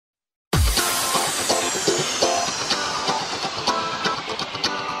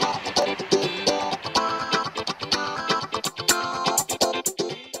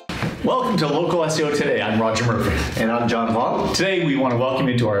to Local SEO Today. I'm Roger Murphy. And I'm John Vaughn. Today, we want to welcome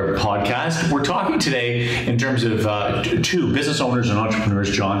you to our podcast. We're talking today in terms of two business owners and entrepreneurs,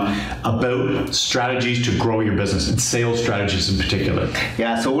 John, about strategies to grow your business and sales strategies in particular.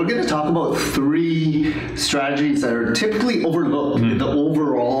 Yeah, so we're going to talk about three strategies that are typically overlooked in the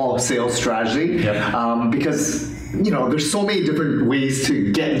overall sales strategy. Yep. Because there's so many different ways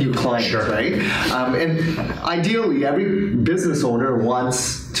to get new clients, sure. Right? And ideally, every business owner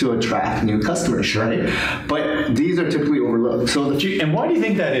wants to attract new customers, sure. Right? But these are typically overlooked. And why do you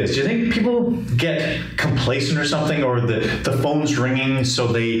think that is? Do you think people get complacent or something, or the phone's ringing, so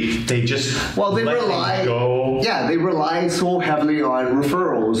they just they rely go? Yeah, they rely so heavily on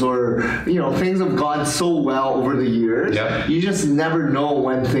referrals, or things have gone so well over the years. Yep. You just never know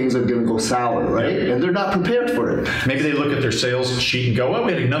when things are going to go sour, right? Yep. And they're not prepared for it. Maybe they look at their sales sheet and go, well,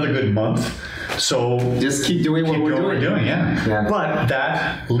 we had another good month, so just keep doing what we're doing. Yeah. But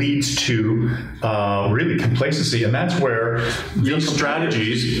that leads to really complacency, and that's where these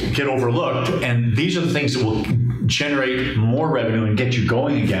strategies get overlooked, and these are the things that will generate more revenue and get you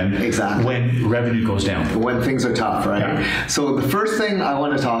going again. Exactly. When revenue goes down. When things are tough, right? Yeah. So the first thing I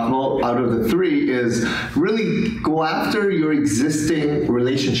want to talk about out of the three is really go after your existing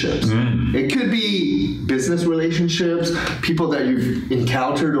relationships. It could be business relationships, people that you've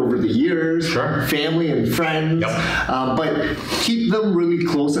encountered over the years, sure. Family and friends, yep. But keep them really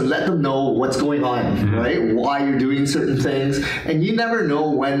close and let them know what's going on, right? Why you're doing certain things. And you never know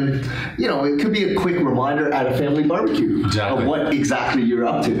when, it could be a quick reminder at a family barbecue exactly. of what exactly you're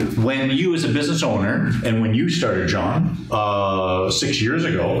up to. When you as a business owner, and when you started, John, 6 years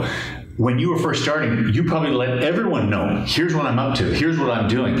ago, when you were first starting, you probably let everyone know, here's what I'm up to, here's what I'm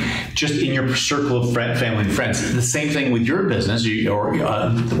doing, just in your circle of family and friends. The same thing with your business, or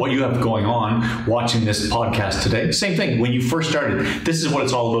what you have going on, watching this podcast today. Same thing. When you first started, this is what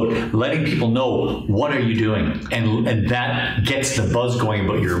it's all about, letting people know what are you doing, and that gets the buzz going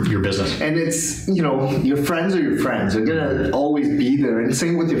about your business. And it's, your friends are your friends. They're going to always be there. And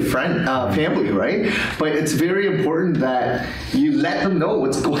same with your family, right? But it's very important that you let them know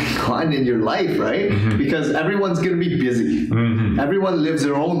what's going on in your life, right? Because everyone's going to be busy. Everyone lives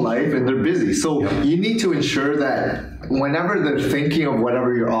their own life and they're busy. So you need to ensure that whenever they're thinking of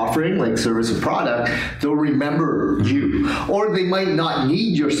whatever you're offering, like service or product, they'll remember you. Or they might not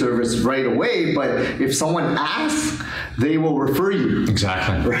need your service right away, but if someone asks, they will refer you.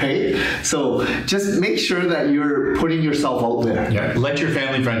 Exactly. Right? So just make sure that you're putting yourself out there. Yeah. Let your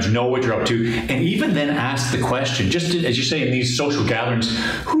family and friends know what you're up to, and even then ask the question, just as you say in these social gatherings,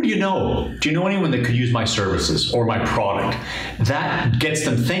 who do you know? Do you know anyone that could use my services or my product? That gets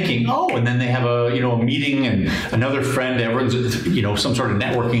them thinking, and then they have a meeting, and another friend, everyone's, some sort of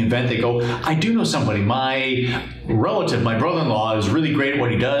networking event, they go, I do know somebody, my relative, my brother-in-law is really great at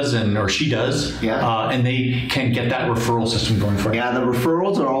what he does or she does, and they can get that referral system going for you. Yeah, the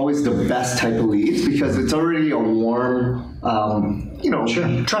referrals are always the best type of leads because it's already a warm,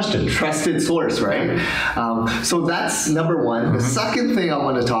 sure. Trusted source, right? So that's number one. The second thing I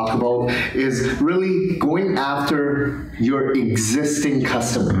want to talk about is really going after your existing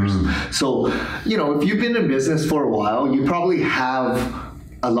customers. So, if you've been in business for a while, you probably have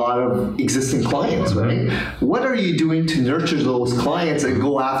a lot of existing clients, right? What are you doing to nurture those clients and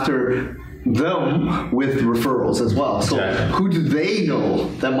go after them with referrals as well? So who do they know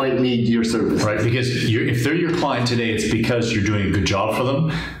that might need your service? Right, because if they're your client today, it's because you're doing a good job for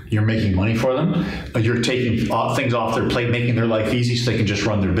them, you're making money for them, you're taking things off their plate, making their life easy so they can just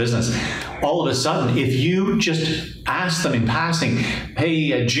run their business. All of a sudden, if you just ask them in passing,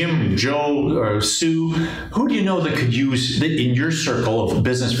 hey, Jim, Joe, or Sue, who do you know that could use, in your circle of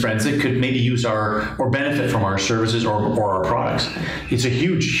business friends, that could maybe use or benefit from our services or our products? It's a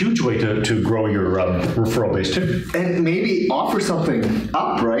huge way to grow your referral base too. And maybe offer something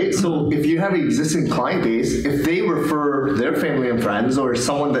up, right? So if you have an existing client base, if they refer their family and friends or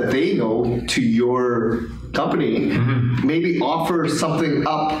someone that they know to your company, maybe offer something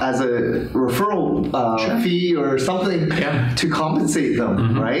up as a referral fee or something to compensate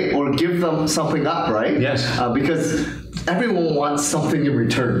them, right? Or give them something up, right? Yes. Because everyone wants something in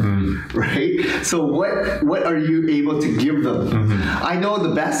return, right? So what are you able to give them? I know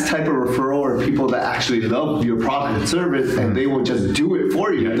the best type of referral are people that actually love your product and service, and they will just do it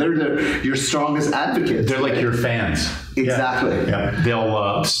for you. They're your strongest advocates. They're like your fans. Exactly. Yeah.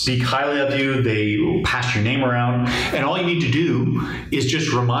 They'll speak highly of you. They pass your name around. And all you need to do is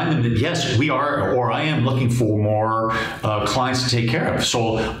just remind them that, yes, we are, or I am looking for more clients to take care of.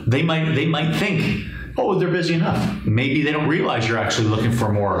 So they might think, oh, they're busy enough. Maybe they don't realize you're actually looking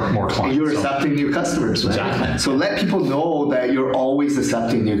for more clients. You're accepting new customers, right? Exactly. So let people know that you're always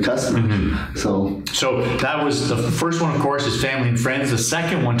accepting new customers. So that was the first one, of course, is family and friends. The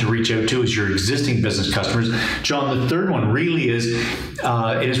second one to reach out to is your existing business customers. John, the third one really is,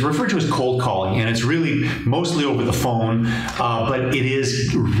 it is referred to as cold calling, and it's really mostly over the phone, but it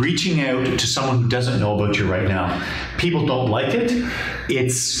is reaching out to someone who doesn't know about you right now. People don't like it.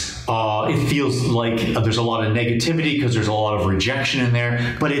 It feels like there's a lot of negativity because there's a lot of rejection in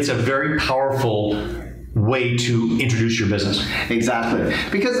there, but it's a very powerful way to introduce your business. Exactly.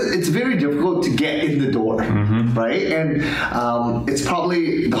 Because it's very difficult to get in the door, right? And it's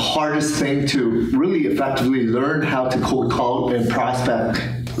probably the hardest thing to really effectively learn how to cold call and prospect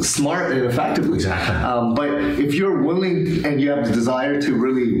smart and effectively. Exactly. But if you're willing and you have the desire to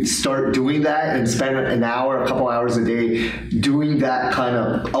really start doing that and spend an hour, a couple hours a day doing that kind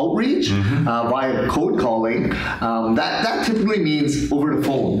of outreach via cold calling, that typically means over the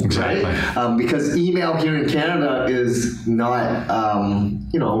phone, exactly. Right? Because email here in Canada is not,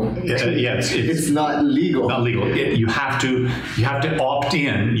 it's not legal. Not legal. You have to opt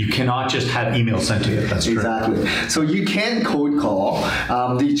in. You cannot just have email sent to you. That's true. Exactly. So you can cold call.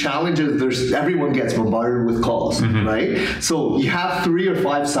 The challenge is everyone gets bombarded with calls, right? So you have 3 or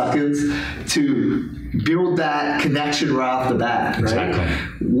 5 seconds to build that connection right off the bat, right?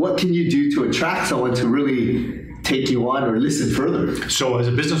 Exactly. What can you do to attract someone to really take you on or listen further? So as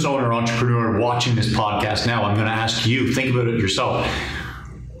a business owner or entrepreneur watching this podcast now, I'm going to ask you, think about it yourself.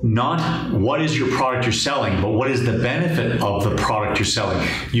 Not what is your product you're selling, but what is the benefit of the product you're selling.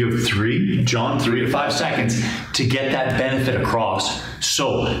 You have 3 to 5 seconds to get that benefit across.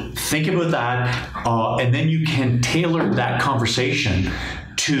 So think about that, and then you can tailor that conversation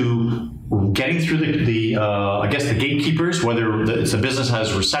to getting through the gatekeepers, whether it's a business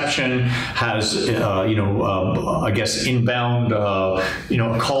has reception, has inbound,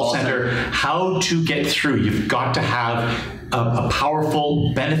 call center. How to get through? You've got to have a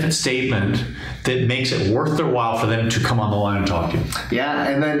powerful benefit statement that makes it worth their while for them to come on the line and talk to you. Yeah,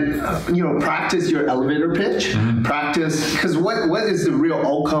 and then practice your elevator pitch. Practice, because what is the real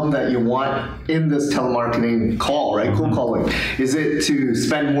outcome that you want in this telemarketing call, right? Cold calling. Is it to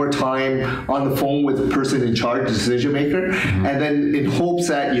spend more time on the phone with the person in charge, the decision maker, and then in hopes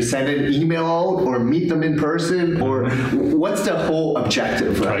that you send an email out or meet them in person, or what's the whole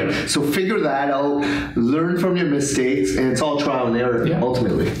objective, right? So figure that out, learn from your mistakes, and it's all trial and error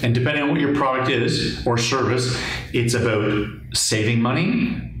ultimately. And depending on what your product is or service, it's about saving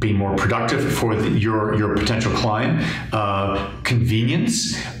money, being more productive for your potential client,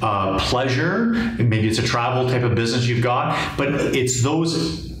 convenience, pleasure. Maybe it's a travel type of business you've got, but it's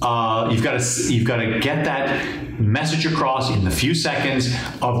those. You've got to get that message across in the few seconds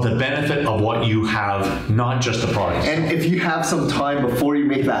of the benefit of what you have, not just the product. And if you have some time before you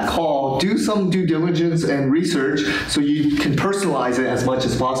make that call, do some due diligence and research so you can personalize it as much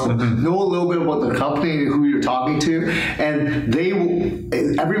as possible. Know a little bit about the company, who you're talking to, and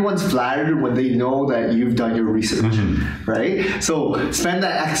everyone's flattered when they know that you've done your research, right? So spend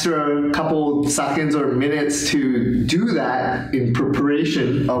that extra couple seconds or minutes to do that in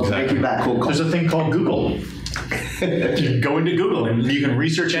preparation of making that cold call. There's a thing called Google. You can go into Google and you can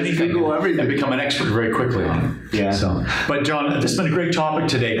research anything and become an expert very quickly on it. Yeah. So, but John, this has been a great topic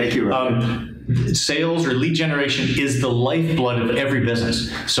today. Thank you. Sales or lead generation is the lifeblood of every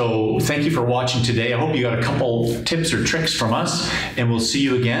business. So thank you for watching today. I hope you got a couple tips or tricks from us, and we'll see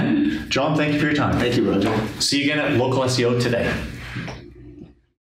you again. John, thank you for your time. Thank you, Roger. See you again at Local SEO today.